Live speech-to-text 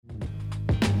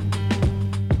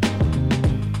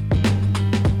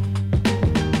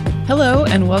Hello,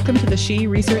 and welcome to the SHE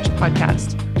Research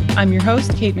Podcast. I'm your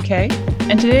host, Kate McKay,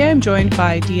 and today I'm joined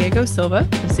by Diego Silva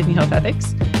of Sydney Health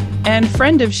Ethics and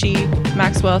friend of SHE,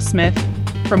 Maxwell Smith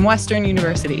from Western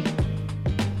University.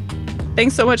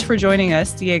 Thanks so much for joining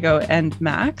us, Diego and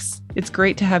Max. It's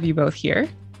great to have you both here.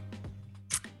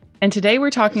 And today we're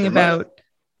talking about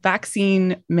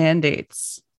vaccine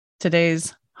mandates,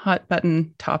 today's hot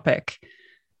button topic.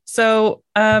 So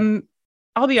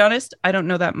I'll be honest, I don't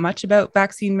know that much about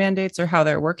vaccine mandates or how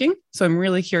they're working. So I'm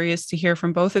really curious to hear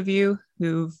from both of you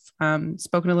who've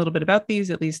spoken a little bit about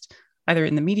these, at least either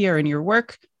in the media or in your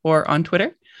work or on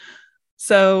Twitter.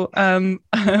 So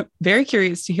very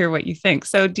curious to hear what you think.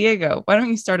 So Diego, why don't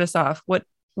you start us off? What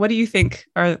do you think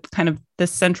are kind of the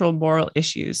central moral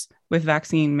issues with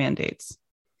vaccine mandates?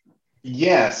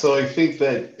 Yeah, so I think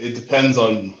that it depends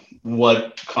on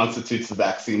what constitutes a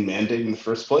vaccine mandate in the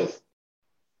first place.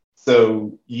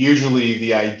 So usually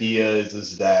the idea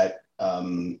is that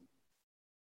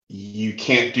you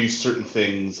can't do certain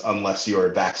things unless you are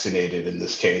vaccinated, in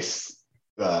this case,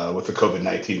 with the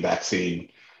COVID-19 vaccine,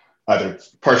 either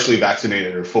partially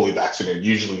vaccinated or fully vaccinated,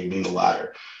 usually mean the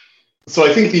latter. So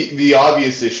I think the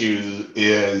obvious issue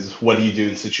is what do you do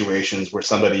in situations where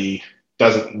somebody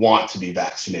doesn't want to be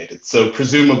vaccinated? So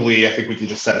presumably, I think we can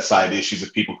just set aside issues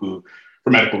of people who, for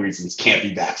medical reasons, can't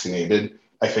be vaccinated.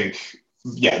 I think,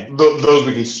 those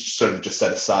we can sort of just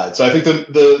set aside. So I think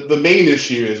the main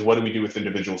issue is what do we do with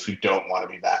individuals who don't want to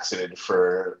be vaccinated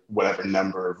for whatever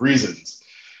number of reasons?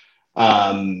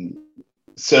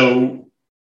 So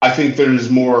I think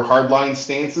there's more hardline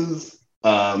stances,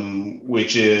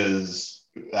 which is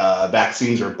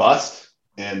vaccines are bust.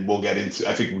 And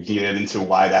I think we can get into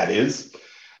why that is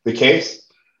the case.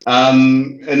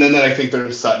 And then I think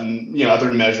there's certain,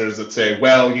 other measures that say,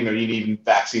 well, you need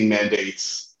vaccine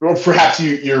mandates, or perhaps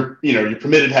you're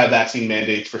permitted to have vaccine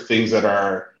mandates for things that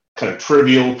are kind of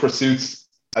trivial pursuits.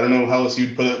 I don't know how else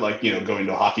you'd put it, like, going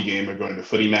to a hockey game or going to a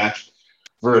footy match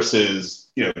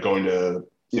versus, going to,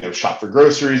 shop for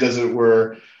groceries, as it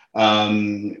were.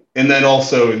 And then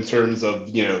also in terms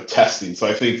of, testing. So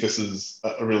I think this is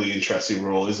a really interesting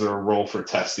role. Is there a role for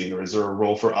testing, or is there a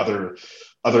role for other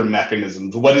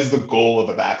mechanisms? What is the goal of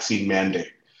a vaccine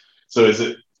mandate? So is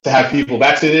it to have people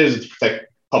vaccinated? Is it to protect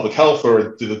public health,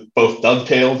 or do they both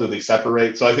dovetail? Do they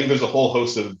separate? So I think there's a whole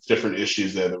host of different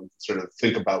issues there that we sort of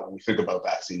think about when we think about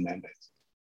vaccine mandates.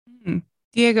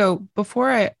 Diego, before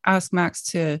I ask Max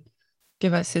to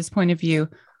give us his point of view,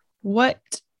 what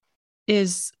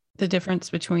is the difference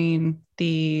between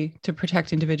the to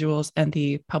protect individuals and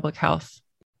the public health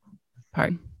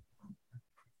part?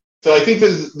 So I think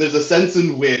there's a sense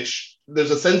in which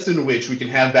we can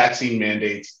have vaccine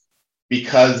mandates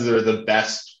because they're the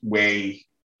best way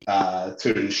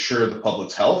to ensure the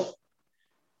public's health,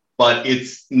 but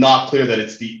it's not clear that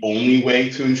it's the only way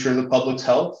to ensure the public's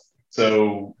health.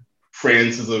 So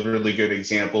France is a really good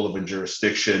example of a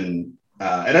jurisdiction,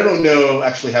 and I don't know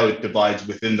actually how it divides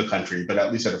within the country, but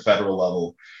at least at a federal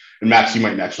level, and Max, you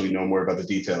might actually know more about the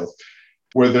details,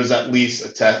 where there's at least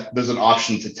there's an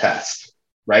option to test,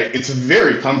 right? It's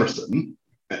very cumbersome.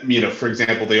 For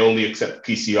example, they only accept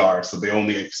PCR, so they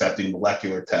only accepting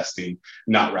molecular testing,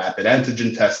 not rapid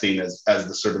antigen testing as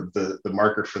the sort of the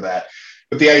marker for that.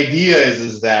 But the idea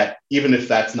is that even if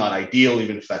that's not ideal,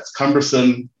 even if that's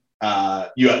cumbersome,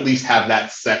 you at least have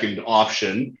that second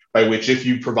option by which if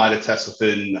you provide a test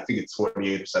within, I think it's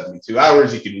 48 or 72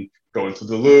 hours, you can go into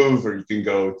the Louvre, or you can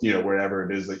go, wherever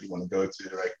it is that you want to go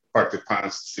to, like Parc des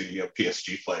Princes to see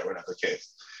PSG play or whatever the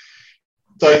case.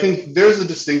 So I think there's a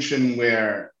distinction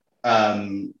where,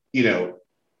 if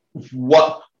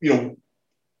what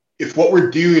we're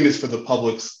doing is for the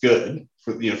public's good,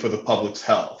 for the public's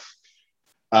health,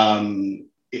 the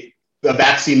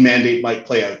vaccine mandate might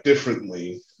play out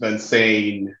differently than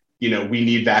saying, we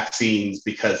need vaccines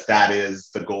because that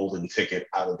is the golden ticket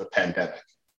out of the pandemic.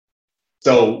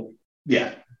 So,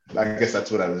 yeah, I guess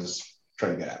that's what I was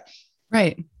trying to get at.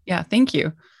 Right. Yeah. Thank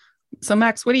you. So,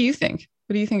 Max, what do you think?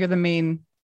 What do you think are the main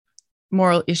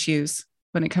moral issues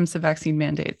when it comes to vaccine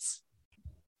mandates?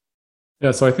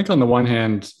 Yeah, so I think on the one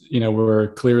hand,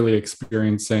 we're clearly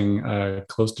experiencing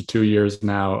close to 2 years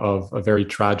now of a very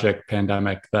tragic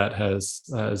pandemic that has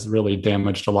really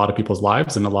damaged a lot of people's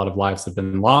lives, and a lot of lives have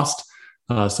been lost.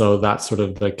 So that's sort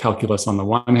of the calculus on the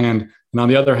one hand. And on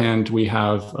the other hand, we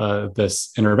have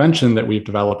this intervention that we've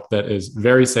developed that is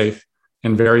very safe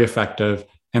and very effective,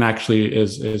 and actually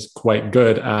is quite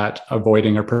good at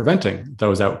avoiding or preventing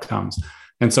those outcomes.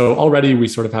 And so already we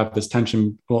sort of have this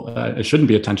tension. Well, it shouldn't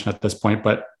be a tension at this point,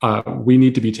 but we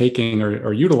need to be taking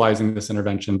or utilizing this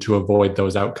intervention to avoid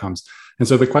those outcomes. And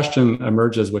so the question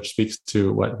emerges, which speaks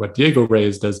to what Diego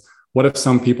raised, is what if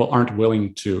some people aren't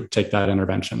willing to take that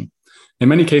intervention? In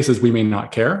many cases, we may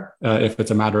not care if it's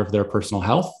a matter of their personal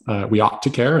health. We ought to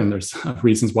care, and there's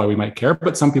reasons why we might care,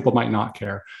 but some people might not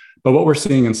care. But what we're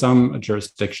seeing in some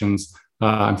jurisdictions,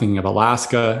 I'm thinking of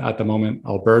Alaska at the moment,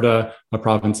 Alberta, a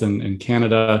province in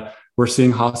Canada, we're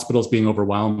seeing hospitals being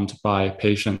overwhelmed by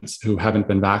patients who haven't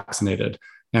been vaccinated.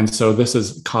 And so this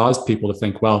has caused people to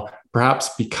think, well, perhaps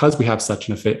because we have such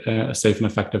a safe and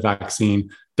effective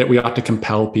vaccine, that we ought to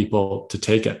compel people to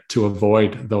take it to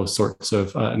avoid those sorts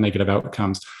of negative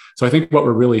outcomes. So I think what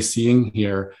we're really seeing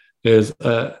here is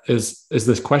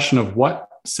this question of what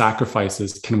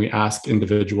sacrifices can we ask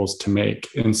individuals to make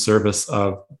in service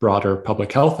of broader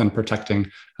public health and protecting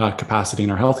capacity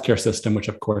in our healthcare system, which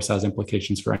of course has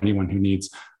implications for anyone who needs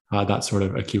that sort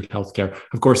of acute healthcare.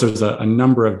 Of course, there's a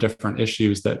number of different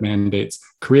issues that mandates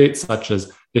create, such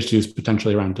as issues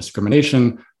potentially around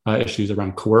discrimination, issues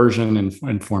around coercion and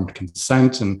informed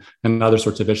consent, and other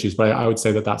sorts of issues. But I would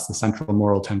say that that's the central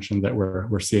moral tension that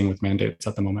we're seeing with mandates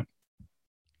at the moment.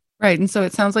 Right. And so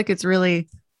it sounds like it's really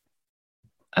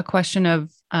a question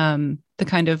of the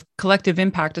kind of collective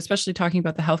impact, especially talking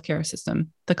about the healthcare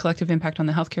system, the collective impact on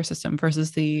the healthcare system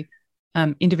versus the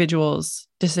individual's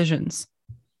decisions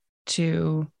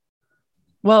to,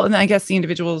 well, and I guess the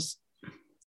individual's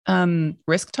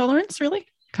risk tolerance, really,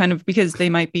 kind of, because they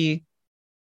might be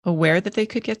aware that they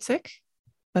could get sick,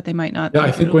 but they might not. Yeah,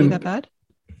 I think when that bad.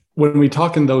 When we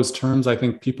talk in those terms, I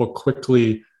think people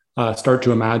quickly start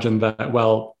to imagine that,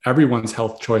 well, everyone's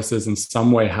health choices in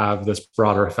some way have this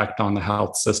broader effect on the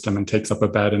health system and takes up a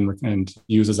bed and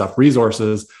uses up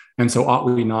resources. And so ought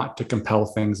we not to compel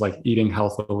things like eating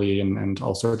healthily and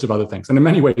all sorts of other things? And in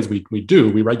many ways, we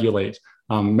regulate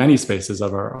many spaces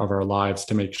of our lives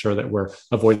to make sure that we're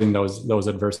avoiding those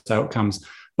adverse outcomes.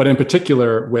 But in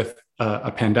particular, with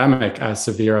a pandemic as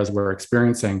severe as we're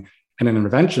experiencing and an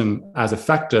intervention as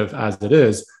effective as it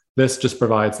is, this just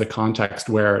provides the context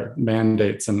where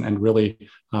mandates and really,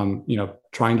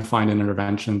 trying to find an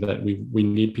intervention that we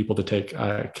need people to take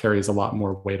carries a lot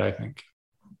more weight, I think.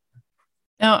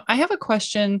 Now, I have a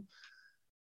question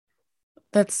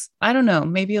that's, I don't know,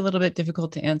 maybe a little bit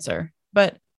difficult to answer,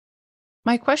 but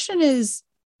my question is,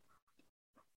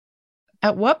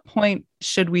 at what point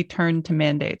should we turn to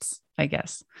mandates, I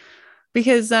guess?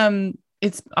 Because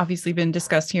it's obviously been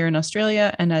discussed here in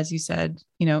Australia. And as you said,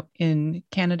 in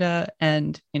Canada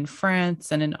and in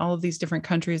France and in all of these different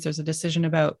countries, there's a decision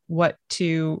about what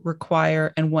to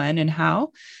require and when and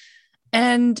how.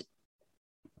 And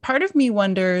part of me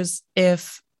wonders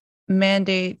if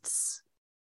mandates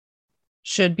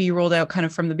should be rolled out kind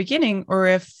of from the beginning, or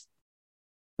if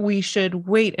we should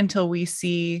wait until we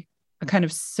see a kind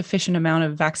of sufficient amount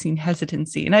of vaccine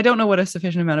hesitancy. And I don't know what a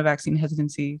sufficient amount of vaccine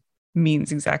hesitancy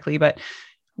means exactly, but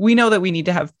we know that we need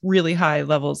to have really high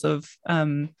levels of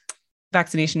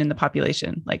vaccination in the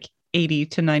population, like 80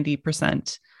 to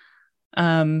 90%,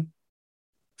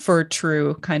 for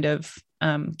true kind of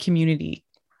community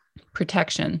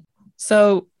protection.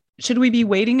 So should we be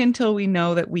waiting until we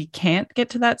know that we can't get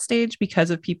to that stage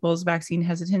because of people's vaccine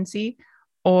hesitancy?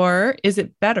 Or is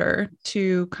it better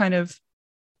to kind of,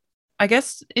 I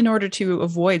guess, in order to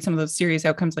avoid some of those serious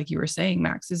outcomes, like you were saying,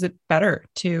 Max, is it better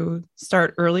to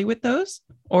start early with those?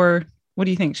 Or what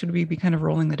do you think? Should we be kind of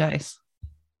rolling the dice?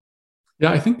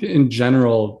 Yeah, I think in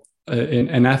general,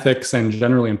 in ethics and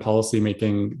generally in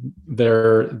policymaking,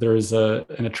 there's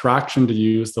an attraction to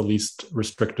use the least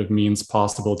restrictive means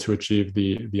possible to achieve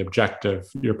the objective,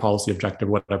 your policy objective,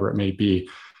 whatever it may be.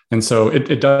 And so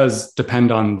it does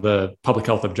depend on the public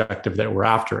health objective that we're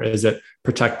after. Is it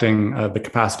protecting the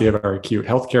capacity of our acute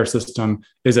healthcare system?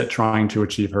 Is it trying to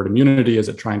achieve herd immunity? Is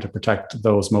it trying to protect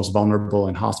those most vulnerable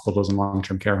in hospitals and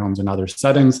long-term care homes and other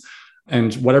settings?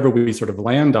 And whatever we sort of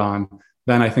land on,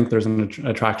 then I think there's an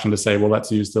attraction to say, well, let's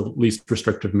use the least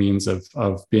restrictive means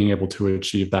of being able to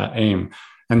achieve that aim.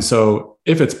 And so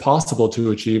if it's possible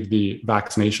to achieve the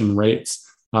vaccination rates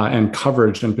and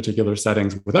coverage in particular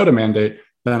settings without a mandate,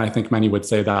 then I think many would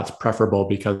say that's preferable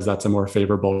because that's a more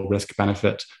favorable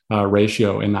risk-benefit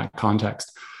ratio in that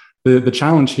context. The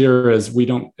challenge here is we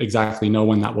don't exactly know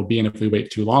when that will be. And if we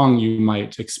wait too long, you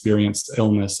might experience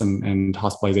illness and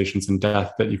hospitalizations and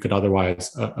death that you could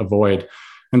otherwise avoid.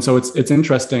 And so it's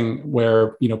interesting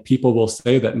where people will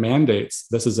say that mandates,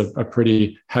 this is a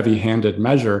pretty heavy-handed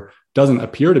measure, doesn't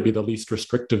appear to be the least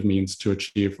restrictive means to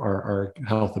achieve our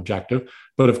health objective.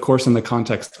 But of course, in the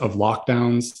context of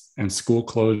lockdowns and school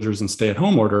closures and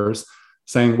stay-at-home orders,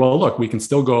 saying, well, look, we can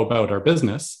still go about our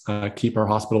business, keep our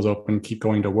hospitals open, keep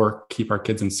going to work, keep our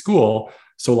kids in school.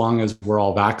 so long as we're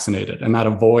all vaccinated. And that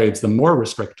avoids the more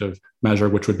restrictive measure,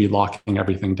 which would be locking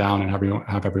everything down and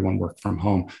have everyone work from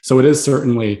home. So it is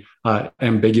certainly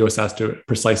ambiguous as to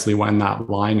precisely when that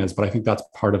line is, but I think that's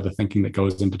part of the thinking that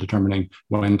goes into determining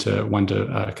when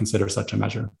to consider such a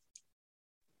measure.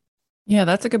 Yeah,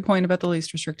 that's a good point about the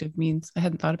least restrictive means. I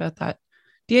hadn't thought about that.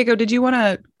 Diego, did you want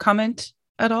to comment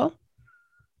at all?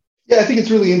 Yeah, I think it's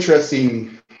really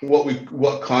interesting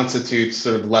what constitutes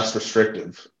sort of less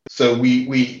restrictive. So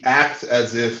we act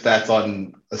as if that's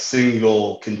on a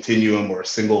single continuum or a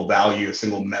single value, a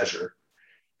single measure.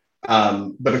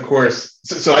 But of course,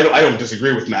 so I don't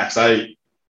disagree with Max. I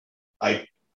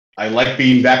like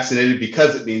being vaccinated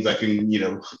because it means I can,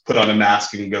 put on a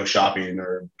mask and go shopping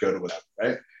or go to whatever,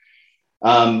 right?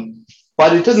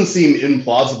 But it doesn't seem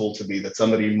implausible to me that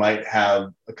somebody might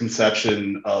have a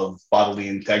conception of bodily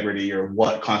integrity or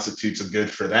what constitutes a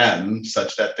good for them,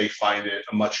 such that they find it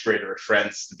a much greater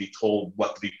offense to be told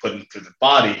what to be put into the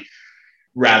body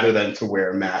rather than to wear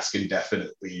a mask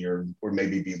indefinitely or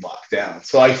maybe be locked down.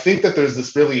 So I think that there's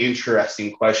this really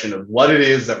interesting question of what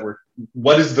is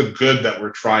the good that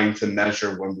we're trying to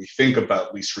measure when we think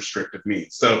about least restrictive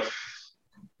means. So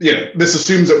this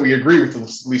assumes that we agree with the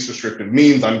least restrictive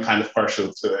means. I'm kind of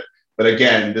partial to it. But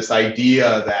again, this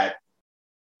idea that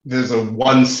there's a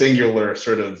one singular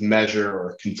sort of measure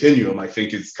or continuum, I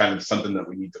think is kind of something that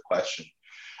we need to question.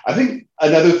 I think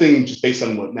another thing, just based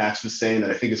on what Max was saying, that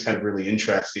I think is kind of really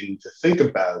interesting to think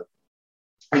about,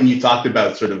 and you talked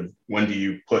about sort of when do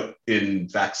you put in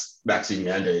vaccine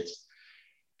mandates.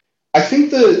 I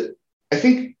think the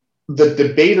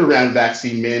debate around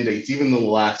vaccine mandates, even in the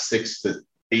last 6 to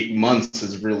 8 months,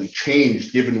 has really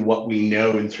changed given what we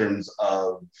know in terms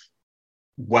of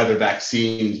whether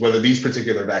these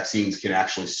particular vaccines can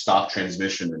actually stop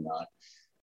transmission or not.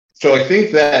 So I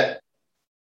think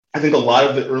a lot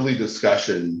of the early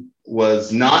discussion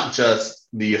was not just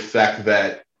the effect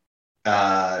that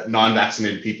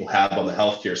non-vaccinated people have on the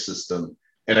healthcare system.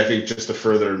 And I think just to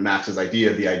further Max's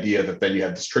idea, the idea that then you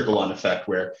have this trickle-on effect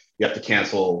where you have to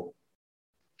cancel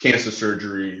cancer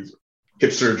surgeries,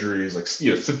 hip surgeries,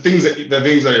 so things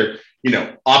that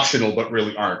are, optional, but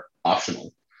really aren't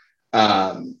optional.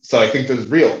 So I think that's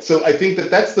real. So I think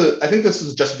I think this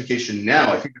is justification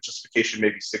now. I think the justification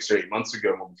maybe 6 or 8 months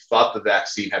ago when we thought the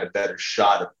vaccine had a better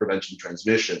shot at preventing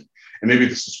transmission, and maybe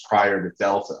this was prior to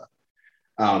Delta,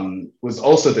 was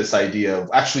also this idea of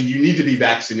actually you need to be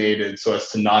vaccinated so as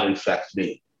to not infect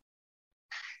me.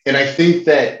 And I think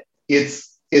that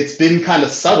it's been kind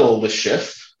of subtle, the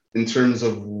shift in terms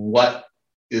of what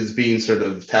is being sort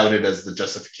of touted as the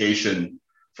justification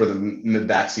for the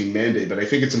vaccine mandate. But I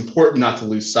think it's important not to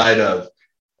lose sight of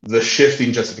the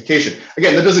shifting justification.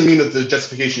 Again, that doesn't mean that the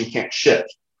justification can't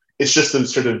shift. It's just to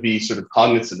sort of be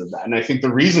cognizant of that. And I think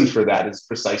the reason for that is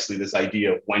precisely this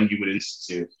idea of when you would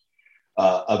institute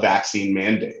a vaccine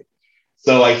mandate.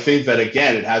 So I think that,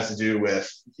 again, it has to do with,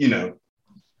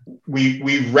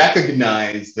 we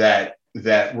recognize that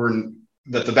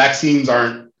the vaccines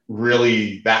aren't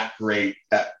really that great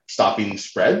at stopping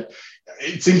spread.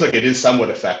 It seems like it is somewhat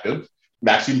effective.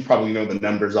 Max, you probably know the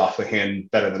numbers off the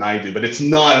hand better than I do, but it's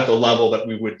not at the level that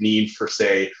we would need for,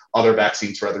 say, other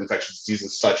vaccines for other infectious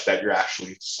diseases, such that you're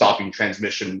actually stopping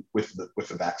transmission with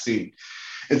the vaccine.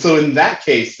 And so in that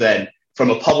case, then, from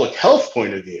a public health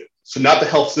point of view, so not the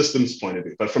health system's point of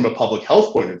view, but from a public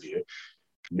health point of view,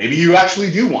 maybe you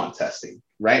actually do want testing,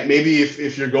 right? Maybe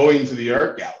if you're going to the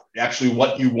art gallery, actually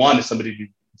what you want is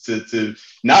somebody to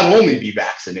not only be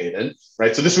vaccinated,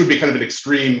 right? So this would be kind of an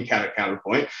extreme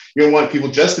counterpoint. You don't want people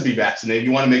just to be vaccinated.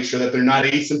 You want to make sure that they're not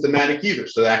asymptomatic either.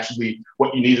 So actually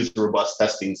what you need is a robust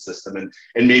testing system. And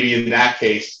maybe in that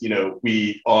case,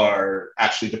 we are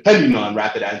actually depending on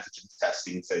rapid antigen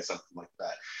testing, say something like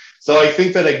that. So I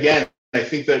think that, again,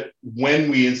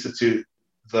 when we institute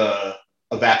a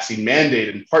vaccine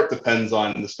mandate, in part depends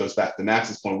on, and this goes back to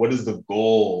Max's point, what is the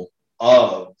goal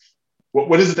of,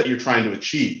 what is it that you're trying to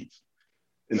achieve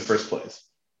in the first place?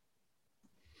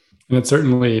 And it's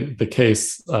certainly the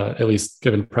case, at least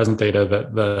given present data,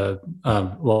 that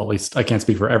at least I can't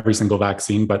speak for every single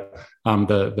vaccine, but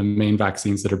the main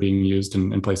vaccines that are being used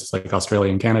in places like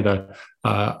Australia and Canada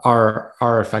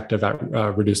are effective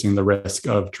at reducing the risk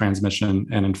of transmission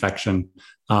and infection.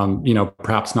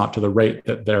 Perhaps not to the rate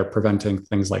that they're preventing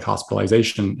things like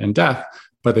hospitalization and death,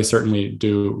 but they certainly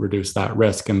do reduce that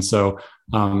risk. And so,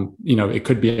 it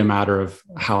could be a matter of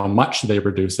how much they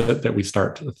reduce it that we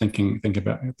start thinking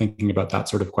about that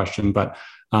sort of question. But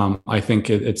I think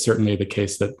it's certainly the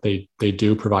case that they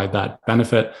do provide that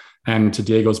benefit. And to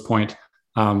Diego's point,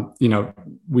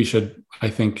 we should, I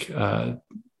think,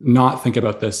 not think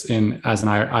about this as an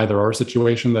either or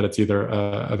situation, that it's either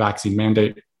a vaccine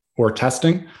mandate or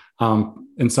testing.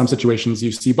 In some situations,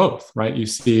 you see both, right? You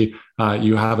see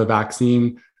you have a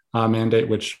vaccine mandate,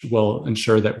 which will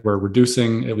ensure that we're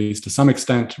reducing, at least to some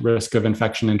extent, risk of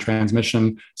infection and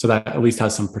transmission, so that at least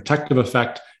has some protective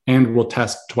effect. And we'll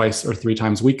test twice or 3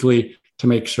 times weekly to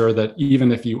make sure that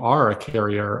even if you are a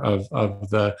carrier of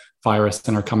the virus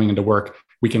and are coming into work,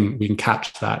 we can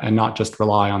catch that and not just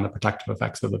rely on the protective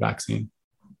effects of the vaccine.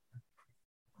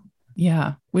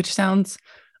 Yeah, which sounds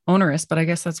onerous, but I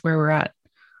guess that's where we're at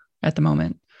the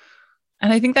moment.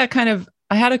 And I think that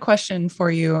I had a question for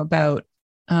you about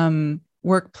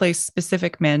workplace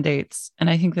specific mandates. And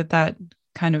I think that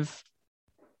kind of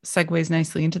segues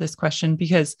nicely into this question,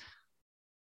 because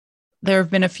there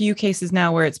have been a few cases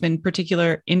now where it's been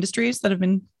particular industries that have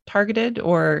been targeted,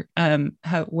 or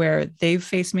where they've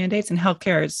faced mandates, and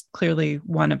healthcare is clearly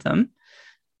one of them.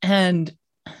 And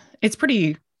it's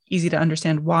pretty easy to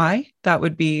understand why that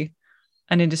would be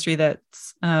an industry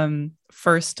that's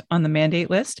first on the mandate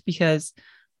list, because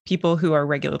people who are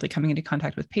regularly coming into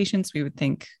contact with patients, we would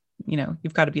think,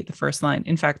 you've got to be at the first line.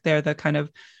 In fact, they're the kind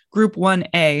of group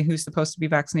 1A who's supposed to be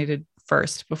vaccinated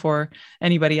first before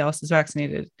anybody else is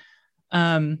vaccinated.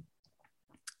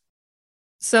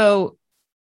 So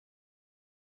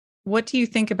what do you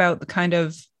think about the kind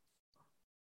of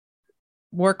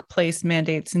workplace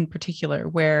mandates in particular,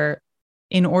 where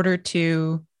in order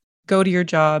to go to your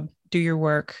job, do your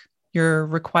work, you're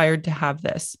required to have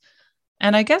this?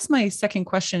 And I guess my second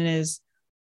question is,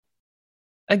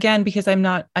 again, because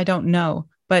I don't know,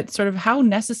 but sort of how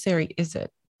necessary is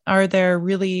it? Are there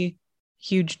really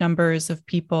huge numbers of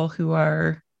people who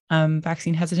are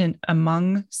vaccine hesitant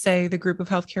among, say, the group of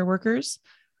healthcare workers?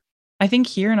 I think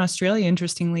here in Australia,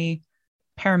 interestingly,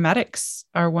 paramedics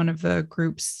are one of the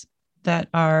groups that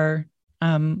are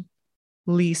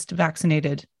least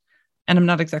vaccinated. And I'm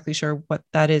not exactly sure what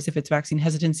that is, if it's vaccine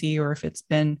hesitancy or if it's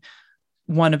been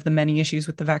one of the many issues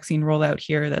with the vaccine rollout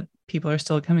here that people are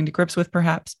still coming to grips with,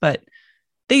 perhaps. But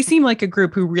they seem like a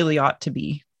group who really ought to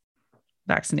be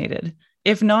vaccinated,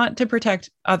 if not to protect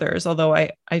others, although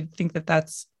I think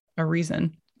that's a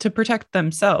reason, to protect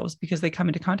themselves, because they come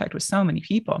into contact with so many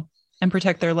people, and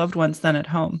protect their loved ones then at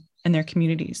home and their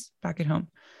communities back at home.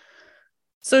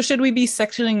 So should we be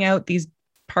sectioning out these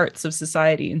parts of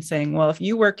society and saying, well, if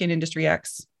you work in industry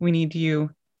X, we need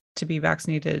you to be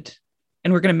vaccinated,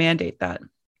 and we're going to mandate that.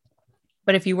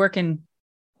 But if you work in,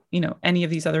 any of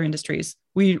these other industries,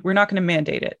 we're not going to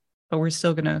mandate it, but we're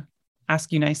still going to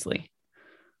ask you nicely.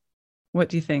 What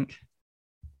do you think?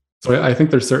 So I think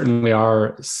there certainly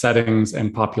are settings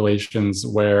and populations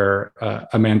where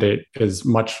a mandate is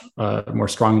much more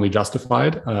strongly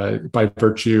justified by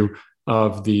virtue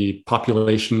of the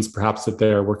populations perhaps that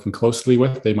they're working closely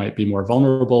with. They might be more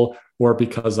vulnerable, or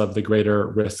because of the greater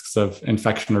risks of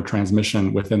infection or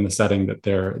transmission within the setting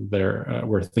that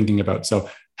we're thinking about. So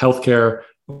healthcare,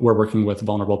 we're working with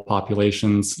vulnerable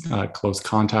populations, close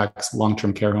contacts,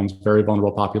 long-term care homes, very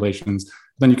vulnerable populations.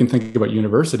 Then you can think about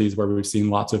universities, where we've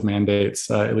seen lots of mandates,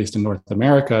 at least in North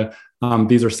America.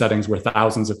 These are settings where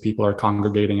thousands of people are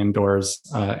congregating indoors,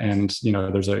 and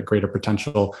there's a greater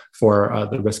potential for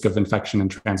the risk of infection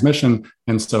and transmission.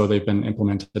 And so they've been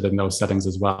implemented in those settings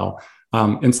as well.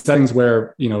 In settings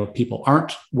where people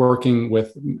aren't working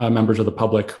with members of the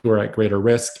public who are at greater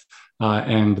risk,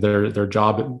 and their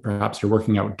job, perhaps you're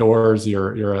working outdoors,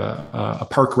 you're a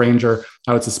park ranger,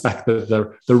 I would suspect that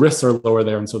the risks are lower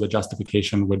there, and so the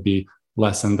justification would be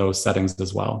less in those settings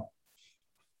as well.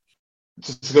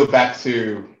 Just to go back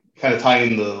to kind of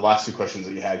tying in the last two questions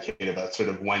that you had, Kate, about sort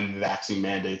of when vaccine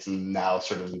mandates, and now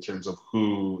sort of in terms of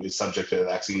who is subject to a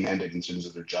vaccine mandate in terms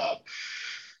of their job.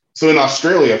 So in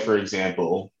Australia, for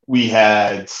example, we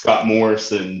had Scott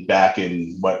Morrison back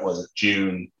in,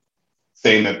 June,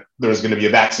 saying that there was going to be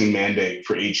a vaccine mandate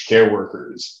for aged care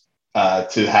workers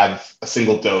to have a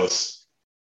single dose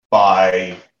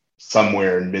by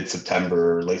somewhere in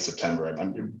mid-September or late September.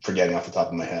 I'm forgetting off the top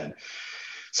of my head.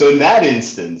 So in that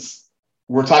instance,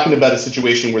 we're talking about a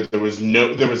situation where there was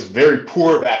very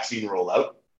poor vaccine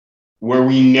rollout, where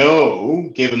we know,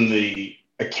 given the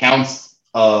accounts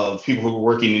of people who were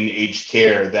working in aged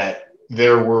care, that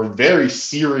there were very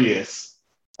serious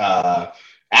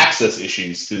access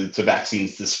issues to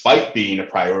vaccines, despite being a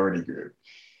priority group.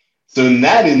 So in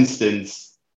that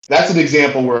instance, that's an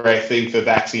example where I think the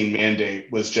vaccine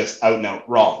mandate was just out and out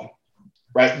wrong,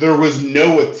 right? There was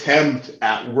no attempt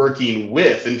at working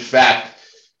with. In fact,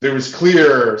 there was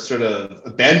clear sort of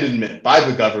abandonment by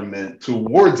the government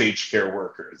towards aged care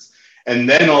workers. And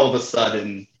then all of a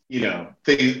sudden,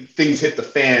 things hit the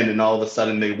fan and all of a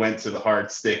sudden they went to the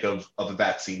hard stick of a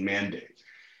vaccine mandate.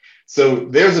 So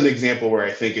there's an example where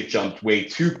I think it jumped way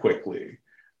too quickly.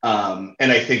 And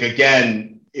I think,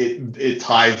 again, it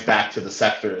ties back to the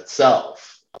sector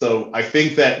itself. So I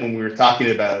think that when we were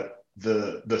talking about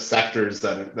the sectors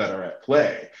that are at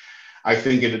play, I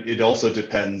think it also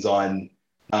depends on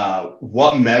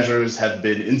what measures have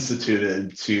been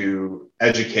instituted to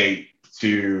educate,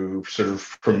 to sort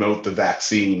of promote the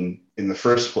vaccine in the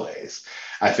first place.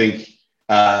 I think,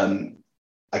 again,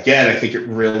 I think it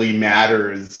really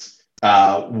matters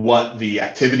what the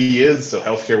activity is. So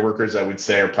healthcare workers, I would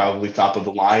say, are probably top of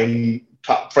the line,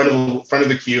 front of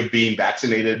the queue of being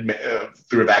vaccinated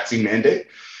through a vaccine mandate.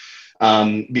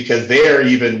 Because there,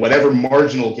 even whatever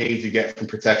marginal gains you get from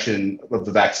protection of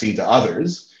the vaccine to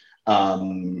others,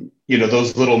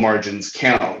 those little margins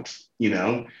count.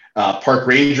 Park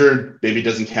ranger maybe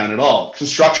doesn't count at all.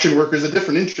 Construction workers a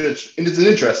different interest, and it's an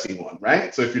interesting one,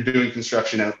 right? So if you're doing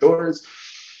construction outdoors,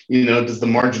 does the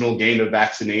marginal gain of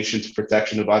vaccination to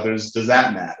protection of others, does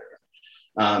that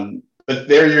matter? But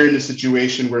there you're in a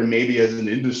situation where maybe as an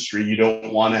industry, you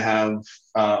don't want to have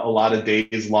a lot of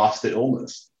days lost to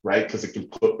illness, right? Because it can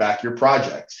put back your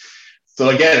project. So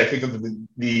again, I think of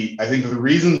the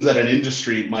reasons that an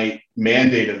industry might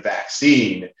mandate a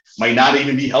vaccine might not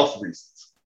even be health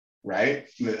reasons, right?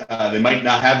 They might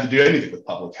not have to do anything with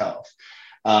public health.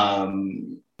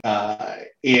 And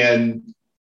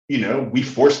we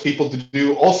force people to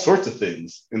do all sorts of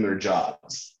things in their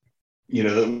jobs,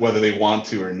 whether they want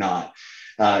to or not.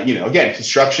 Again,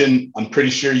 construction, I'm pretty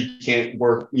sure you can't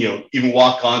work, even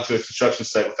walk onto a construction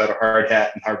site without a hard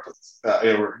hat and hard boots,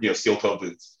 or steel toe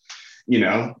boots.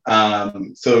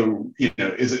 So,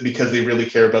 is it because they really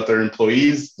care about their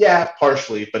employees? Yeah,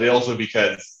 partially, but it also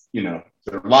because,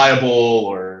 they're liable,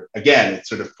 or again, it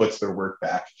sort of puts their work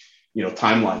back,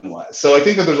 timeline wise. So I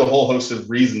think that there's a whole host of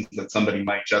reasons that somebody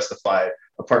might justify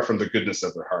apart from the goodness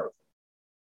of their heart.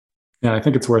 Yeah, I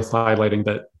think it's worth highlighting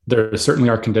that there certainly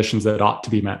are conditions that ought to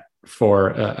be met for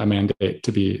a mandate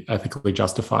to be ethically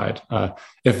justified.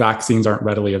 If vaccines aren't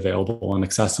readily available and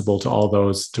accessible to all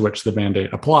those to which the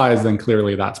mandate applies, then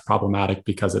clearly that's problematic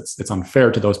because it's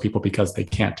unfair to those people because they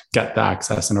can't get the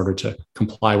access in order to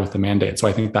comply with the mandate. So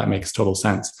I think that makes total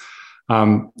sense.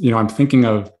 I'm thinking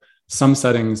of some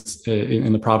settings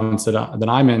in the province that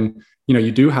I'm in.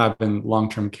 You do have in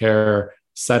long-term care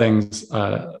settings,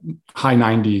 high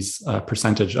 90s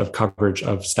percentage of coverage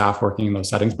of staff working in those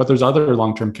settings, but there's other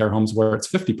long-term care homes where it's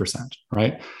 50%,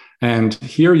 right? And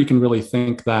here you can really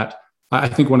think that, I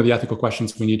think one of the ethical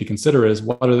questions we need to consider is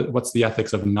what's the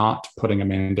ethics of not putting a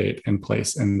mandate in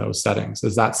place in those settings?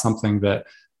 Is that something that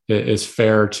is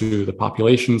fair to the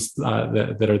populations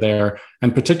that are there,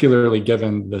 and particularly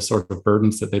given the sort of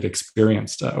burdens that they've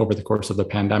experienced over the course of the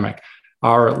pandemic?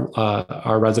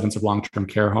 Our residents of long-term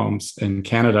care homes in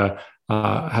Canada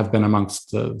have been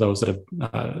amongst those that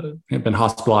have been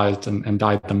hospitalized and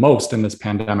died the most in this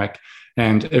pandemic.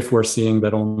 And if we're seeing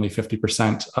that only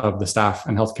 50% of the staff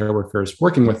and healthcare workers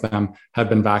working with them have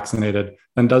been vaccinated,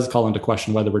 then does call into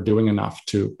question whether we're doing enough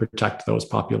to protect those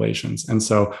populations. And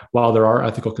so while there are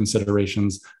ethical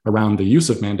considerations around the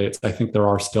use of mandates, I think there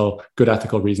are still good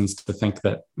ethical reasons to think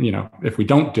that, if we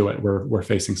don't do it, we're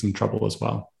facing some trouble as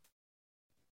well.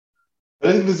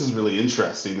 I think this is really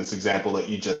interesting, this example that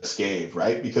you just gave,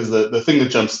 right? Because the thing that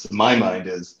jumps to my mind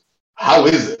is, how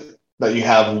is it that you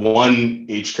have one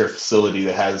aged care facility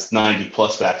that has 90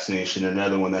 plus vaccination and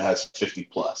another one that has 50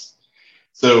 plus?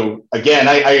 So again,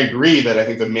 I agree that I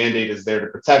think the mandate is there to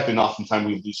protect, and oftentimes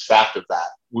we lose fact of that.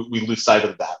 We lose sight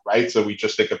of that, right? So we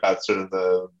just think about sort of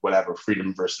the whatever,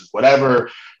 freedom versus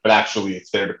whatever, but actually it's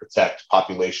there to protect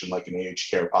population like an aged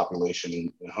care population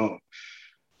in a home.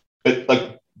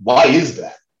 But why is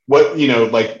that? What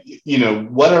are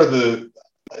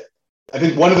I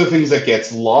think one of the things that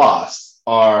gets lost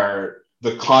are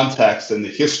the context and the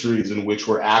histories in which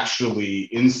we're actually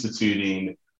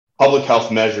instituting public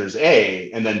health measures,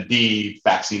 A, and then B,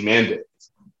 vaccine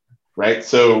mandates, right?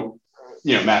 So,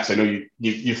 Max, I know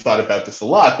you've thought about this a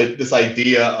lot, but this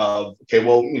idea of, okay,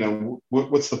 well,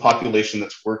 what's the population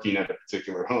that's working at a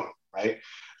particular home, right?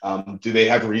 Do they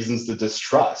have reasons to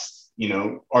distrust?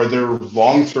 Are there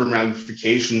long-term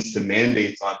ramifications to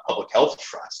mandates on public health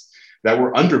trust that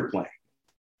we're underplaying?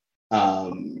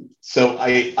 So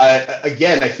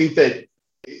I think that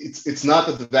it's not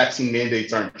that the vaccine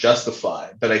mandates aren't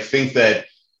justified, but I think that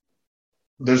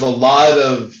there's a lot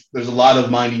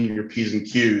of minding your P's and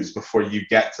Q's before you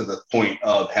get to the point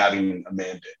of having a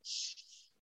mandate.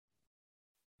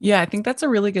 Yeah, I think that's a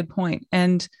really good point.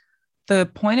 And the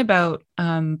point about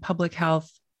public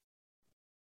health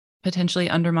potentially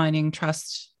undermining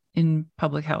trust in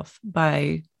public health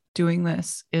by doing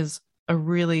this is a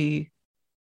really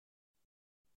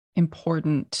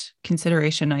important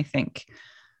consideration, I think.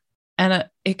 And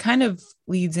it kind of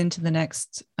leads into the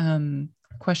next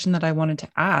question that I wanted to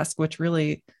ask, which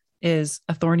really is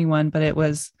a thorny one, but I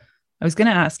was going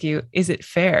to ask you, is it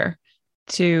fair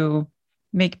to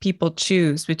make people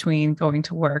choose between going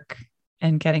to work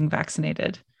and getting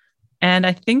vaccinated? And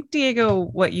I think, Diego,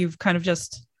 what you've kind of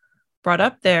just brought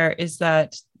up there is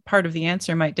that part of the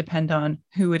answer might depend on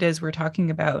who it is we're talking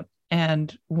about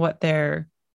and what their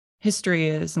history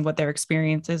is and what their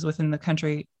experience is within the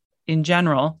country in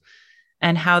general,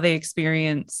 and how they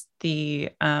experience the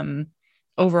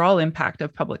overall impact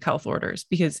of public health orders.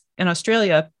 Because in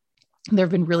Australia, there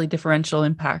have been really differential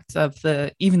impacts of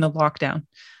even the lockdown.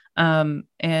 And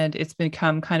it's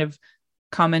become kind of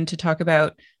common to talk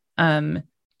about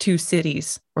two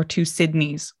cities or two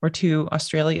Sydneys or two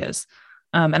Australias.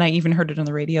 And I even heard it on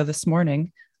the radio this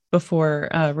morning before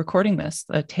recording this,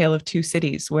 a tale of two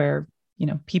cities where,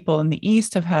 people in the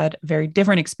East have had a very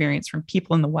different experience from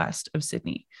people in the West of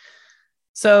Sydney.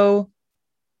 So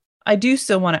I do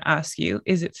still want to ask you,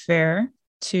 is it fair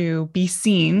to be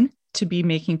seen to be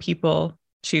making people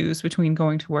choose between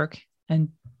going to work and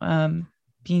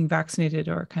being vaccinated,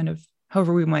 or kind of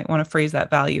however we might want to phrase that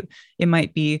value? It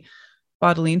might be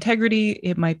bodily integrity.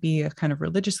 It might be a kind of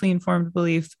religiously informed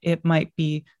belief. It might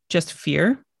be just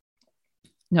fear,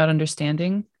 not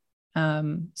understanding.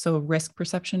 So risk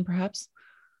perception, perhaps.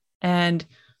 And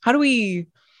how do we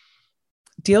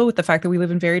deal with the fact that we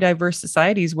live in very diverse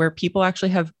societies where people actually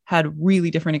have had really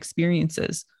different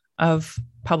experiences of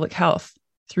public health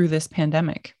through this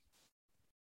pandemic?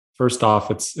 First off,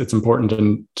 it's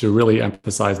important to really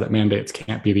emphasize that mandates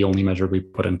can't be the only measure we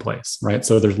put in place, right?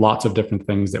 So there's lots of different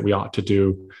things that we ought to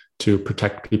do to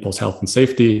protect people's health and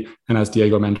safety. And as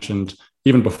Diego mentioned,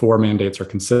 even before mandates are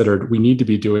considered, we need to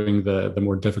be doing the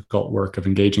more difficult work of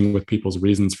engaging with people's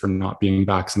reasons for not being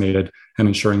vaccinated and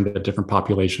ensuring that different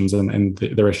populations and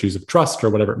their issues of trust or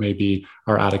whatever it may be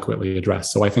are adequately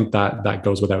addressed. So I think that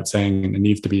goes without saying, and it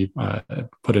needs to be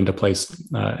put into place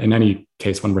in any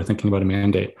case when we're thinking about a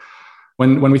mandate.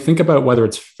 When we think about whether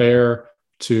it's fair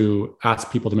to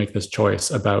ask people to make this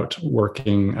choice about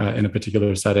working in a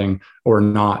particular setting or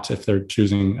not, if they're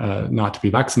choosing not to be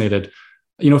vaccinated,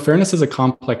 fairness is a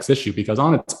complex issue, because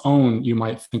on its own, you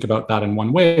might think about that in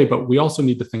one way, but we also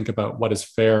need to think about what is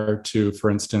fair to, for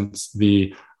instance,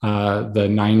 the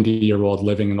 90-year-old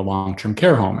living in a long-term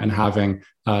care home and having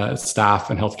staff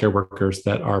and healthcare workers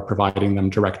that are providing them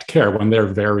direct care when they're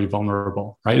very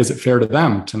vulnerable, right? Is it fair to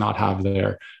them to not have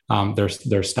their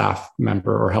staff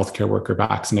member or healthcare worker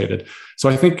vaccinated? So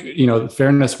I think,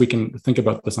 fairness, we can think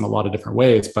about this in a lot of different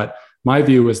ways, but my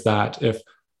view is that if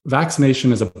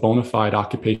vaccination is a bona fide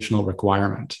occupational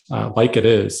requirement, like it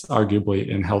is arguably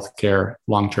in healthcare,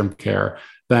 long-term care,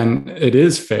 then it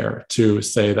is fair to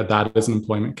say that is an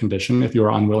employment condition. If you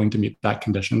are unwilling to meet that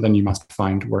condition, then you must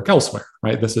find work elsewhere,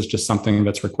 right? This is just something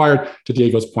that's required. To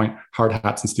Diego's point, hard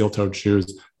hats and steel-toed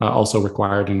shoes also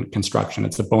required in construction.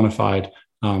 It's a bona fide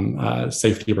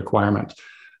safety requirement.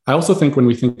 I also think when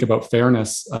we think about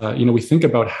fairness, we think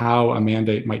about how a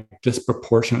mandate might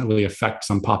disproportionately affect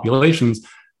some populations.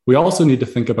 We also need to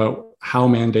think about how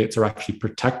mandates are actually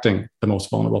protecting the most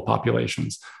vulnerable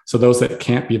populations. So those that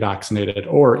can't be vaccinated,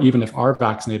 or even if are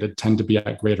vaccinated, tend to be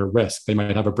at greater risk. They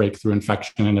might have a breakthrough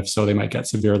infection, and if so, they might get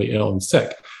severely ill and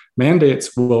sick.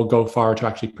 Mandates will go far to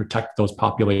actually protect those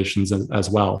populations as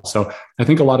well. So I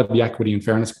think a lot of the equity and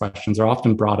fairness questions are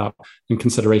often brought up in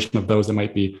consideration of those that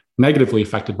might be negatively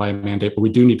affected by a mandate, but we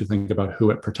do need to think about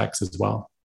who it protects as well.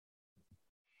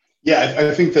 Yeah,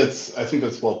 I think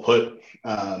that's well put.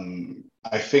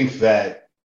 I think that,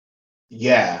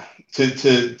 I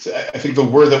think the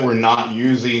word that we're not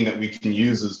using that we can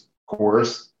use is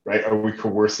coerce, right? Are we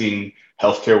coercing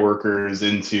healthcare workers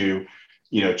into,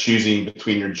 choosing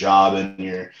between your job and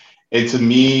to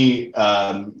me,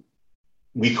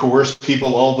 we coerce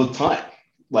people all the time.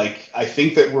 Like, I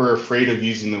think that we're afraid of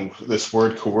using this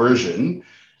word coercion,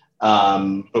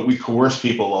 but we coerce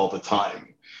people all the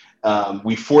time.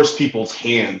 We force people's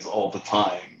hands all the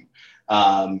time.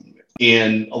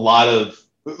 And a lot of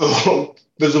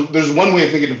there's one way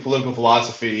of thinking of political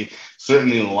philosophy,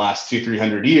 certainly in the last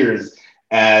 200-300 years,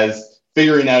 as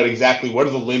figuring out exactly what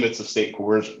are the limits of state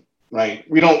coercion, right?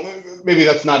 Maybe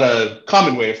that's not a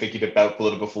common way of thinking about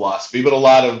political philosophy, but a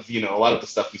lot of the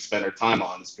stuff we spend our time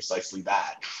on is precisely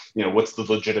that. What's the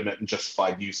legitimate and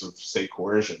justified use of state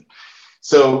coercion?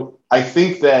 So I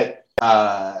think that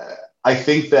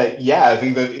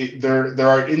there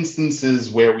are instances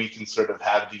where we can sort of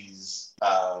have these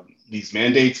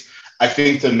mandates. I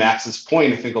think to Max's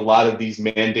point, I think a lot of these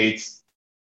mandates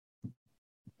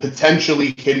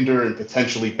potentially hinder and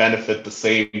potentially benefit the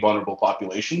same vulnerable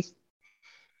populations.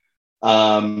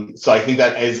 So I think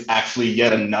that is actually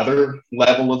yet another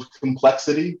level of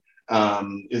complexity,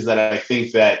 is that I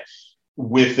think that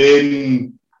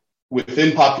within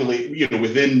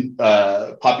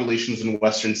populations in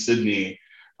Western Sydney,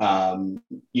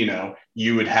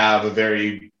 you would have a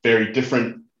very, very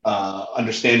different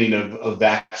understanding of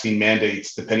vaccine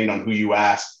mandates depending on who you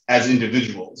ask as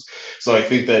individuals. So I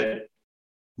think that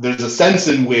there's a sense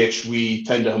in which we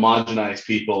tend to homogenize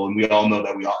people, and we all know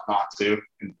that we ought not to.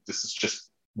 And this is just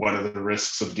one of the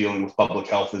risks of dealing with public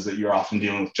health, is that you're often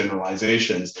dealing with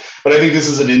generalizations. But I think this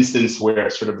is an instance where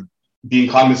sort of being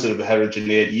cognizant of the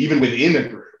heterogeneity, even within a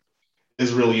group,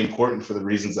 is really important for the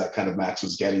reasons that kind of Max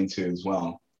was getting to as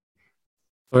well.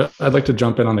 I'd like to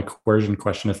jump in on the coercion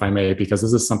question, if I may, because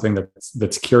this is something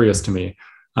that's curious to me.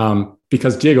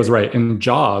 Because Diego's right. In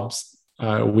jobs,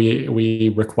 we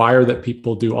require that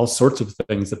people do all sorts of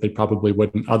things that they probably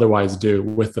wouldn't otherwise do,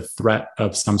 with the threat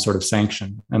of some sort of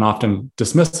sanction and often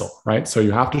dismissal, right? So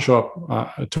you have to show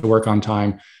up to work on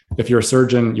time. If you're a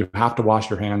surgeon, you have to wash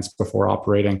your hands before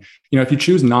operating. If you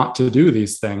choose not to do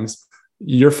these things,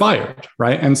 you're fired,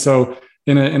 right? And so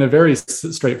in a very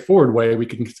straightforward way, we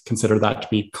can consider that to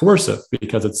be coercive,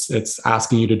 because it's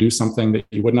asking you to do something that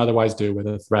you wouldn't otherwise do with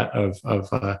a threat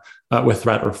with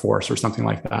threat or force or something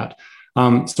like that.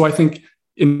 So I think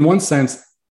in one sense,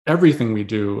 everything we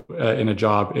do in a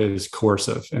job is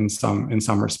coercive in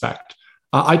some respect.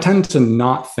 I tend to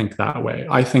not think that way.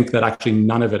 I think that actually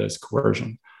none of it is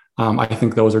coercion. I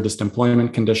think those are just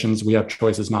employment conditions. We have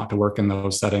choices not to work in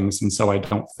those settings. And so I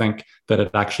don't think that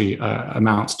it actually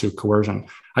amounts to coercion.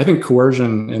 I think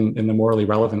coercion in the morally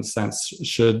relevant sense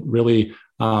should really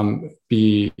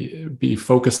be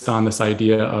focused on this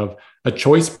idea of a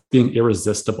choice being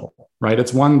irresistible, right?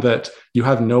 It's one that you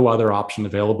have no other option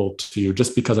available to you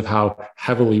just because of how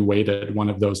heavily weighted one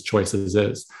of those choices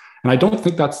is. And I don't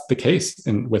think that's the case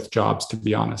with jobs, to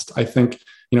be honest. I think,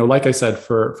 like I said,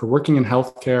 for working in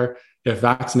healthcare, if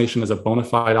vaccination is a bona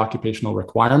fide occupational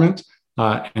requirement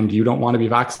and you don't want to be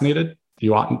vaccinated,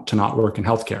 you ought to not work in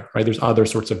healthcare, right? There's other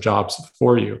sorts of jobs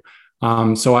for you.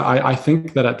 So I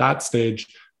think that at that stage,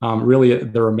 really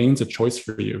there remains a choice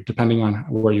for you, depending on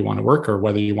where you want to work or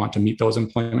whether you want to meet those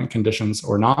employment conditions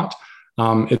or not.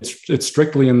 It's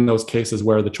strictly in those cases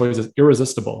where the choice is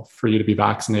irresistible for you to be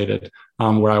vaccinated,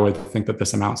 where I would think that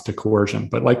this amounts to coercion.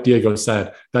 But like Diego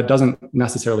said, that doesn't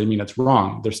necessarily mean it's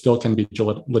wrong. There still can be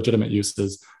legitimate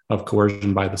uses of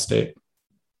coercion by the state.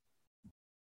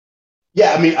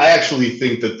 Yeah, I actually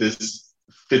think that this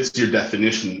fits your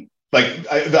definition.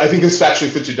 I think this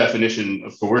actually fits your definition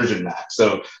of coercion, Max.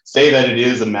 So say that it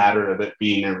is a matter of it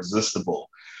being irresistible.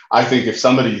 I think if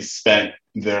somebody spent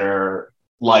their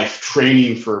life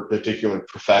training for a particular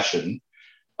profession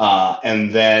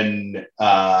and then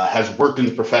has worked in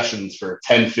the professions for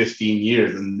 10, 15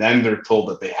 years, and then they're told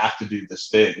that they have to do this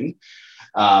thing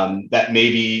that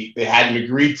maybe they hadn't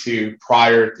agreed to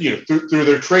prior, through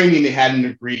their training, they hadn't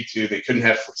agreed to, they couldn't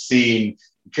have foreseen,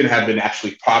 couldn't have been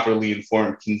actually properly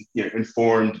informed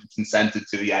and consented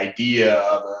to the idea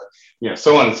of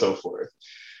so on and so forth.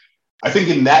 I think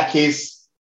in that case,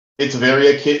 it's very,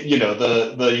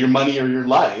 the your money or your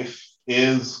life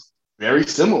is very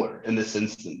similar in this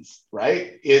instance,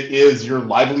 right? It is your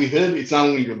livelihood. It's not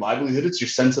only your livelihood, it's your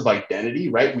sense of identity,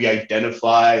 right? We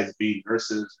identify as being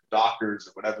nurses, or doctors,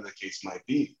 or whatever the case might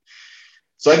be.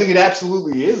 So I think it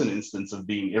absolutely is an instance of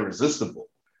being irresistible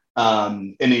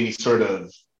in any sort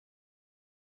of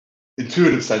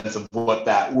intuitive sense of what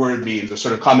that word means, or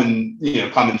sort of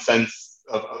common sense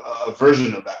of a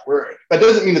version of that word. That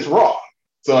doesn't mean it's wrong.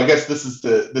 So I guess this is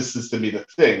to me the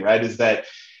thing, right? Is that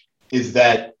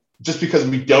just because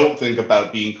we don't think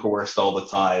about being coerced all the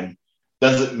time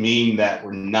doesn't mean that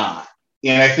we're not.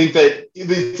 And I think that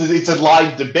it's a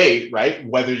live debate, right?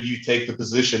 Whether you take the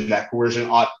position that coercion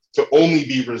ought to only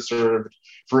be reserved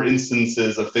for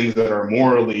instances of things that are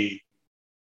morally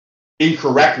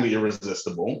incorrectly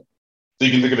irresistible. So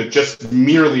you can think of it just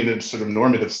merely in a sort of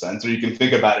normative sense, or you can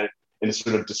think about it in a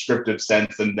sort of descriptive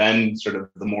sense, and then sort of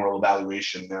the moral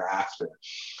evaluation thereafter.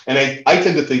 And I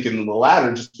tend to think in the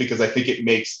latter, just because I think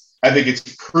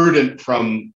it's prudent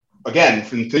from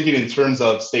thinking in terms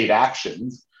of state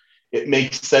actions, it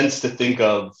makes sense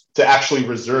to actually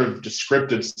reserve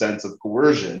descriptive sense of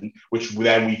coercion, which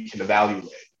then we can evaluate,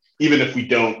 even if we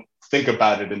don't think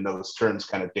about it in those terms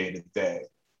kind of day to day.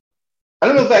 I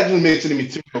don't know if that actually makes any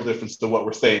material difference to what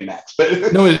we're saying next,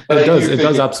 but no, it does. It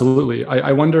does absolutely.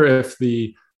 I wonder if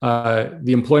the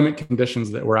the employment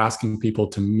conditions that we're asking people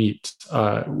to meet,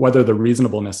 whether the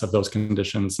reasonableness of those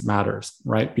conditions matters,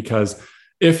 right? Because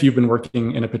if you've been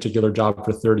working in a particular job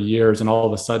for 30 years and all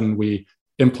of a sudden we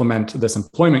implement this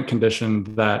employment condition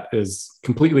that is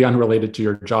completely unrelated to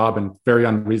your job and very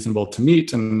unreasonable to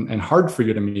meet and hard for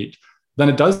you to meet, then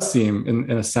it does seem,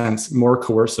 in a sense, more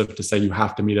coercive to say you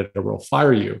have to meet it or we'll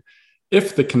fire you.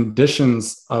 If the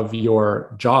conditions of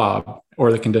your job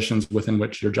or the conditions within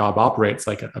which your job operates,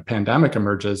 like a pandemic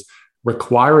emerges,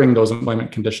 requiring those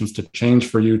employment conditions to change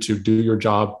for you to do your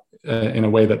job in a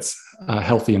way that's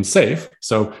healthy and safe.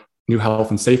 So new health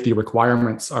and safety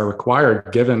requirements are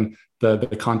required given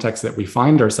the context that we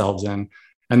find ourselves in.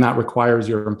 And that requires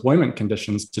your employment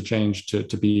conditions to change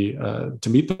to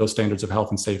meet those standards of health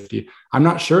and safety. I'm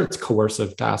not sure it's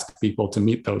coercive to ask people to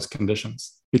meet those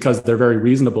conditions because they're very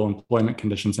reasonable employment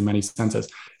conditions in many senses.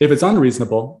 If it's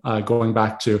unreasonable, going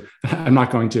back to, I'm not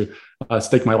going to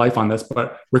stake my life on this,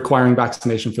 but requiring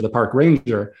vaccination for the park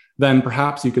ranger, then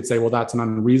perhaps you could say, well, that's an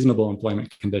unreasonable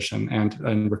employment condition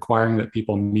and requiring that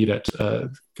people meet it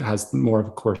has more of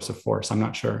a coercive force. I'm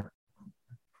not sure.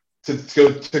 To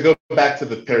go back to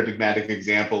the paradigmatic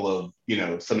example of,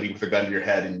 somebody with a gun to your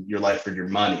head and your life or your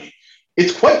money,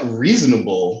 it's quite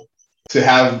reasonable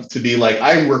to be like,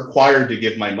 I'm required to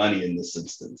give my money in this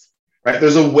instance, right?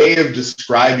 There's a way of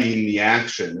describing the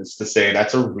action is to say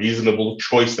that's a reasonable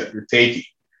choice that you're taking,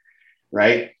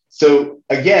 right? So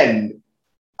again,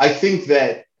 I think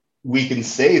that we can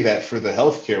say that for the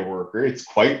healthcare worker, it's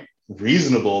quite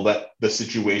reasonable that the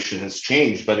situation has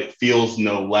changed, but it feels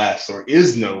no less or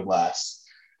is no less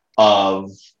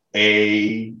of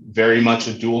a very much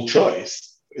a dual choice.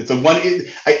 It's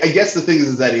I guess the thing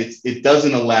is that it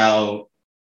doesn't allow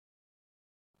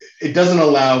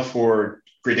for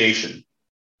gradation.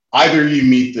 Either you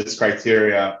meet this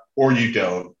criteria or you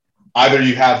don't. Either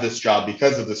you have this job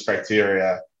because of this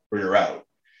criteria or you're out.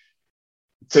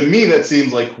 To me, that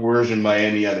seems like coercion by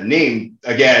any other name.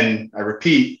 Again, I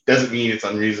repeat, doesn't mean it's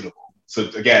unreasonable. So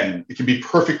again, it can be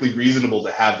perfectly reasonable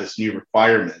to have this new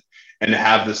requirement and to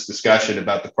have this discussion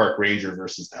about the park ranger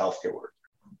versus the healthcare worker.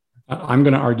 I'm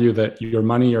going to argue that your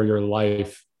money or your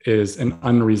life is an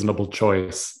unreasonable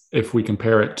choice if we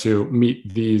compare it to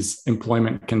meet these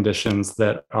employment conditions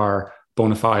that are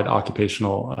bona fide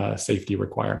occupational safety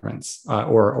requirements,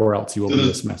 or else you will be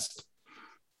dismissed.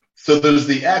 So there's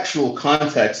the actual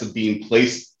context of being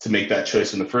placed to make that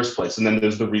choice in the first place. And then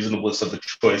there's the reasonableness of the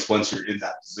choice once you're in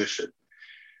that position.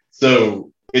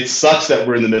 So it sucks that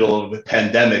we're in the middle of a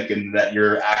pandemic and that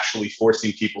you're actually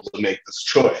forcing people to make this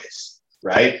choice,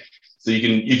 right? So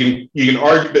you can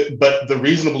argue, but the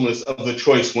reasonableness of the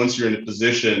choice once you're in a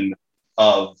position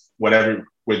of whether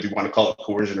you want to call it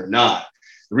coercion or not,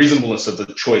 the reasonableness of the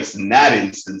choice in that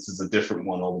instance is a different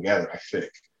one altogether, I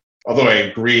think. Although I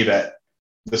agree that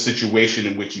the situation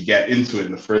in which you get into it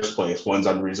in the first place, one's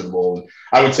unreasonable.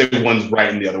 I would say one's right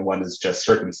and the other one is just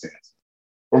circumstance.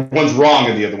 Or one's wrong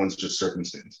and the other one's just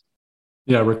circumstance.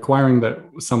 Yeah, requiring that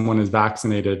someone is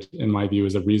vaccinated, in my view,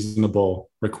 is a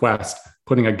reasonable request.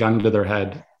 Putting a gun to their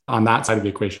head on that side of the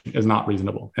equation is not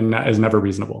reasonable and is never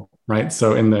reasonable, right?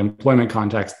 So in the employment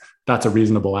context, that's a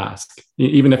reasonable ask.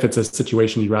 Even if it's a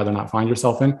situation you'd rather not find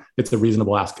yourself in, it's a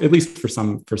reasonable ask, at least for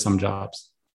some jobs.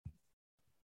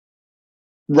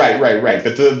 Right.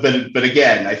 But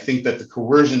again, I think that the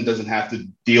coercion doesn't have to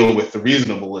deal with the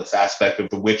reasonableness aspect of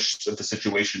the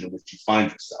situation in which you find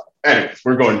yourself. Anyways,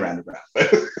 we're going round and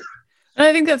round. And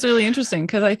I think that's really interesting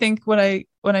because I think what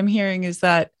I'm hearing is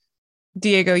that,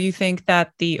 Diego, you think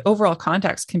that the overall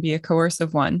context can be a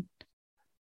coercive one,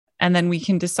 and then we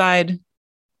can decide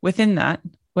within that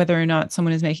whether or not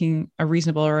someone is making a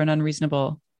reasonable or an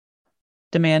unreasonable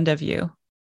demand of you.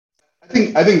 I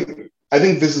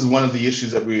think this is one of the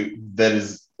issues that we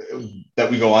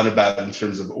go on about in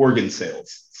terms of organ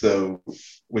sales. So,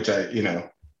 which are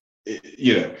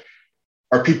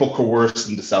people coerced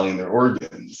into selling their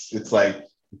organs? It's like,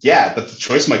 yeah, but the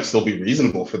choice might still be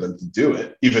reasonable for them to do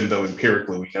it, even though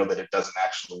empirically we know that it doesn't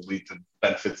actually lead to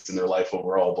benefits in their life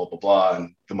overall, blah, blah, blah,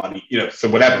 and the money, so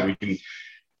whatever we can,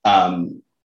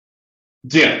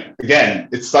 again,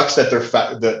 it sucks that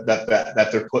that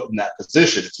they're put in that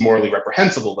position. It's morally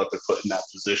reprehensible that they're put in that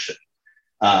position,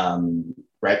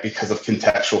 right? Because of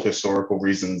contextual historical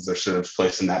reasons, they're sort of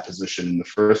placed in that position in the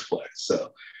first place.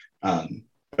 So,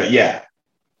 but yeah.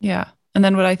 Yeah. And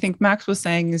then what I think Max was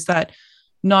saying is that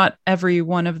not every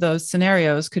one of those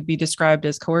scenarios could be described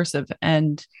as coercive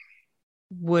and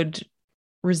would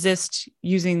resist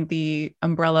using the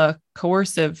umbrella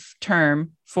coercive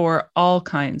term for all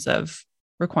kinds of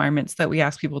requirements that we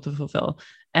ask people to fulfill,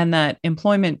 and that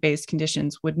employment-based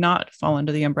conditions would not fall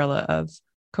under the umbrella of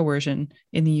coercion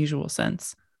in the usual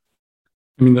sense?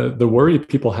 I mean, the worry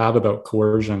people have about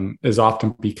coercion is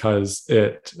often because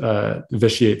it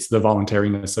vitiates the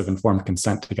voluntariness of informed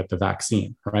consent to get the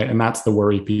vaccine, right? And that's the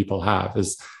worry people have,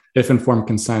 is if informed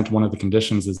consent, one of the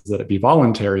conditions is that it be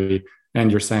voluntary,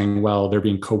 and you're saying, well, they're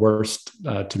being coerced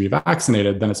to be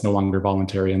vaccinated, then it's no longer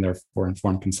voluntary, and therefore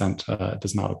informed consent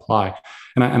does not apply.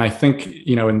 And I think,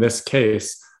 in this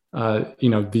case,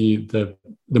 the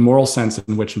moral sense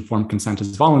in which informed consent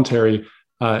is voluntary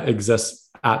exists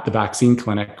at the vaccine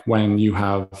clinic when you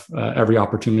have every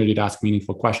opportunity to ask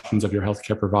meaningful questions of your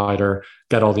healthcare provider,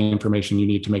 get all the information you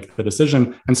need to make the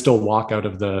decision, and still walk out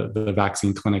of the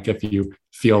vaccine clinic if you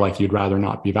feel like you'd rather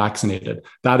not be vaccinated.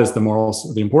 That is the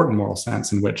important moral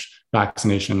sense in which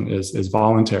vaccination is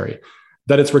voluntary.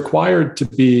 That it's required to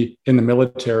be in the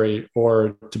military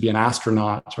or to be an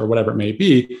astronaut or whatever it may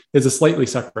be is a slightly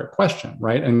separate question,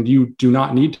 right? And you do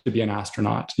not need to be an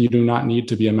astronaut. You do not need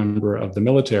to be a member of the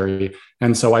military.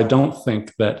 And so I don't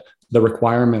think that the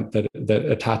requirement that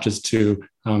attaches to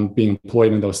being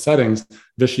employed in those settings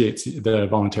vitiates the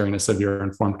voluntariness of your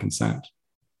informed consent.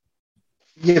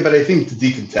 Yeah, but I think to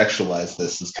decontextualize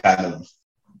this is kind of,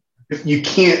 you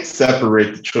can't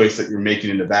separate the choice that you're making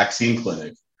in the vaccine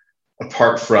clinic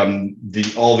apart from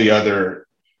all the other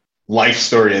life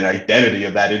story and identity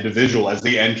of that individual as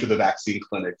they enter the vaccine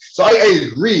clinic. So I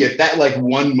agree at that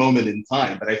one moment in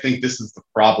time, but I think this is the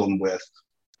problem with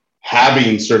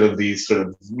having sort of these sort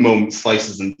of moment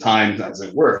slices in time, as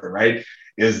it were, right?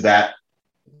 Is that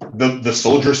the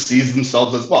soldier sees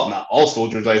themselves as, well, not all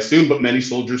soldiers, I assume, but many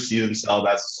soldiers see themselves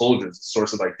as soldiers, a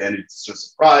source of identity, a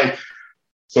source of pride,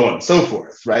 so on and so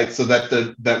forth, right? So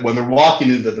that when they're walking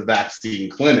into the vaccine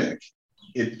clinic,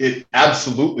 it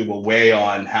absolutely will weigh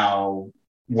on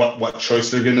what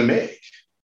choice they're going to make.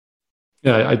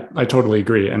 Yeah, I totally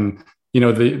agree. And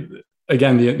the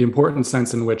important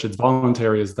sense in which it's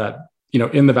voluntary is that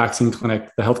in the vaccine clinic,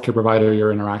 the healthcare provider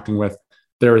you're interacting with,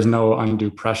 there is no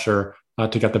undue pressure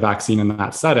to get the vaccine in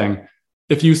that setting.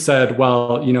 If you said,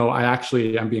 well, I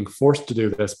actually am being forced to do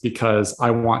this because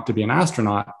I want to be an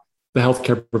astronaut, the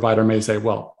healthcare provider may say,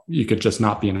 well, you could just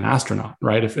not be an astronaut,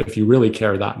 right? If you really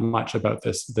care that much about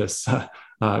this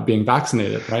being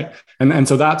vaccinated, right? And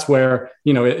so that's where,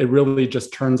 it really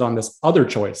just turns on this other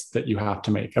choice that you have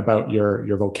to make about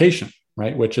your vocation,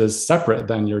 right? Which is separate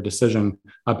than your decision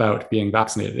about being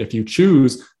vaccinated. If you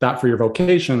choose that for your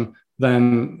vocation,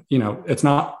 then, you're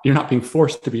not being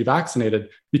forced to be vaccinated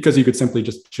because you could simply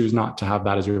just choose not to have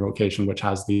that as your vocation, which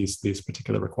has these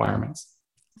particular requirements.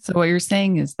 So what you're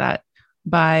saying is that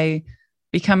by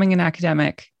becoming an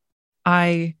academic,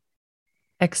 I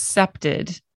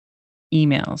accepted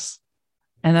emails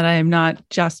and that I am not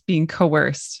just being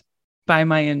coerced by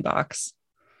my inbox,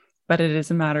 but it is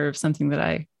a matter of something that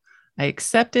I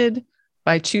accepted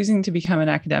by choosing to become an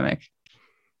academic.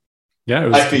 Yeah, it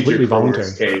was completely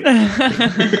voluntary.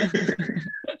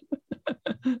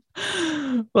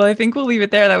 Well, I think we'll leave it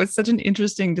there. That was such an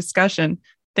interesting discussion.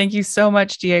 Thank you so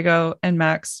much, Diego and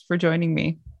Max, for joining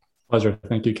me. Pleasure.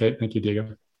 Thank you, Kate. Thank you,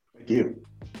 Diego. Thank you.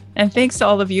 And thanks to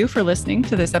all of you for listening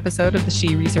to this episode of the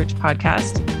She Research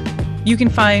Podcast. You can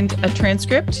find a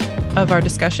transcript of our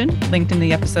discussion linked in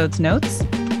the episode's notes.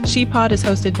 ShePod is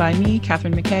hosted by me,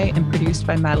 Catherine McKay, and produced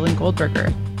by Madeline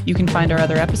Goldberger. You can find our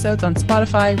other episodes on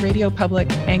Spotify, Radio Public,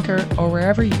 Anchor, or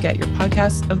wherever you get your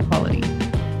podcasts of quality.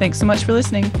 Thanks so much for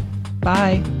listening.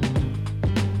 Bye.